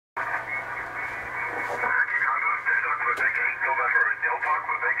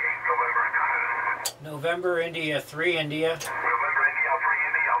November India 3 India. November India 3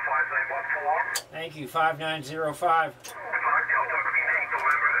 India 5914. Thank you, 5905.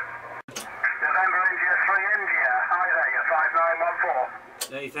 November India 3 India. Hi there, you're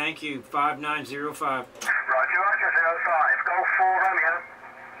 5914. Hey, thank you, 5905. Roger, Roger, 05. Golf 4 Romeo.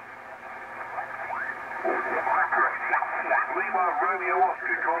 Lima Romeo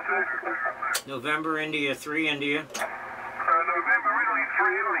Oscar, contact. November India 3 India. November Italy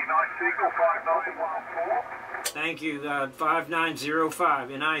 3 Italy, nice signal, 5914. Thank you, 5905.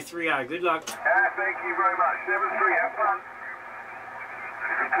 NI3I, good luck. Thank you very much. 73, have fun.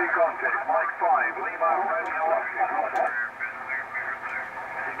 52 contact, Mike 5, Lima Romeo Oscar, contact.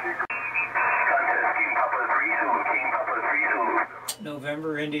 Contact, Team Papa 3 Zulu, Team Papa 3 Zulu.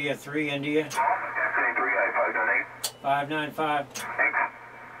 November India 3 India. 3I 598. 595. Thanks.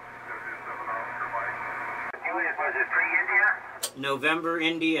 Was it 3 India? November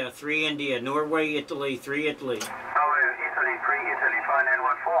India 3 India. Norway, Italy 3 Italy. Italy 3 Italy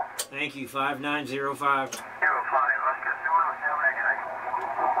 5914. Thank you, 5905. 05, let's get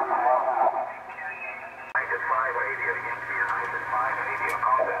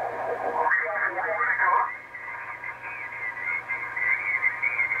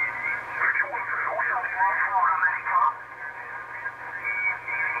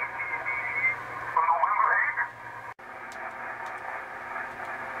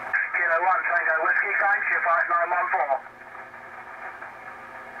Kilo 1 Tango Whiskey, thanks, you're 5914.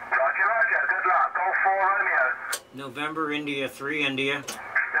 Roger, Roger, good luck. Golf 4 Romeo. November India 3 India.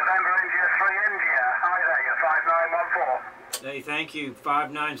 November India 3 India. Hi there, you're 5914. Hey, thank you,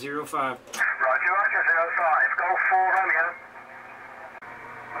 5905. Roger, Roger, 05. Golf 4 Romeo.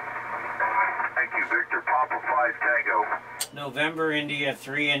 Thank you, Victor. Papa 5 Tango. November India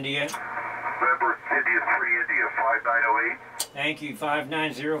 3 India. November India 3 India 5908. Thank you,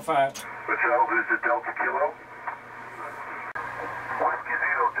 5905. Hotel visit Delta Kilo. Whiskey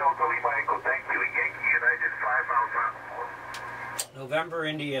Zero Delta Lima Echo, thank you. Yankee United 5 Alpha. November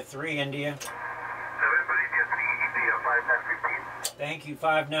India 3 India. November India 3 India 5915. Thank you,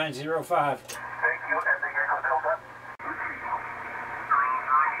 5905. Thank you, ending Echo Delta.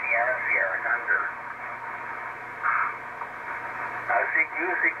 Sierra Sierra Thunder.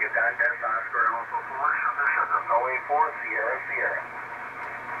 CQ contest Oscar Alpha 4 Sugar Sugar. Going 4 Sierra Sierra.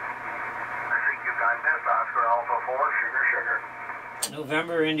 CQ contest Oscar Alpha 4 Sugar Sugar.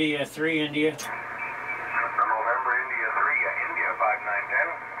 November India 3 India. November India 3 India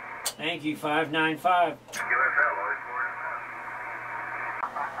 5910. Thank you, 595. USL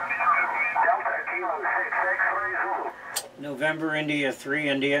Delta Kilo 6X-ray Zulu. November India 3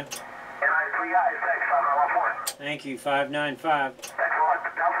 India. NI3I 6514. Thank you, 595. Excellent.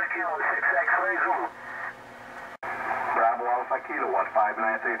 Delta Kilo 6X-ray Zulu. Bravo Alpha Kilo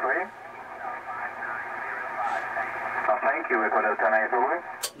 15933. Thank you, Ecuador 10 Zulu.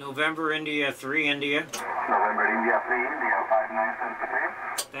 November India 3 India. November India 3 India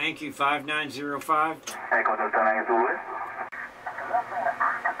 5973. Thank you, 5905. Ecuador 10 Zulu.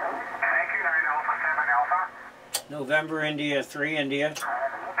 Thank you, 9 Alpha 7 Alpha. November India 3 India. India.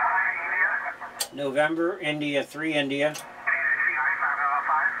 November India 3 India. CI 5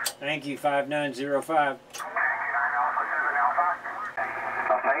 Alpha 5. Thank you, 5905. Thank you, 9 Alpha 7 Alpha.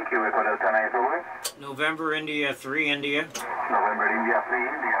 Thank you, Ecuador 10 Zulu. November India 3 India. November India 3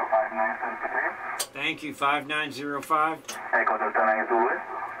 India 5973. Thank you, 5905. Ecuador 10 Zulu.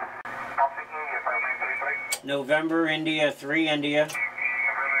 November India 3 India.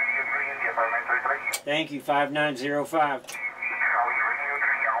 November India 3 India 5933. Thank you, 5905.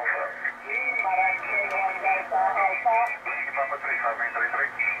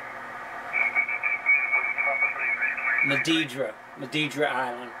 Madidra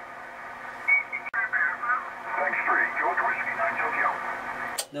Island. Thanks 3, George Whiskey 9 Tokyo.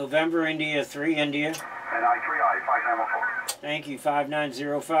 November India 3 India. And I3I 5904. Thank you,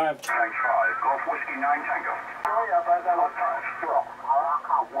 5905. Thanks 5, Golf Whiskey 9 Tango.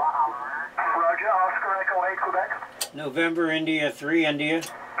 Roger, Oscar Echo 8 Quebec. November India 3 India.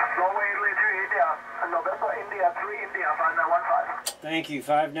 Norway Italy 3 India. And November India 3 India 5915. Thank you,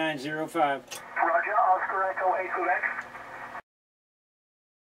 5905. Roger, Oscar Echo 8 Quebec.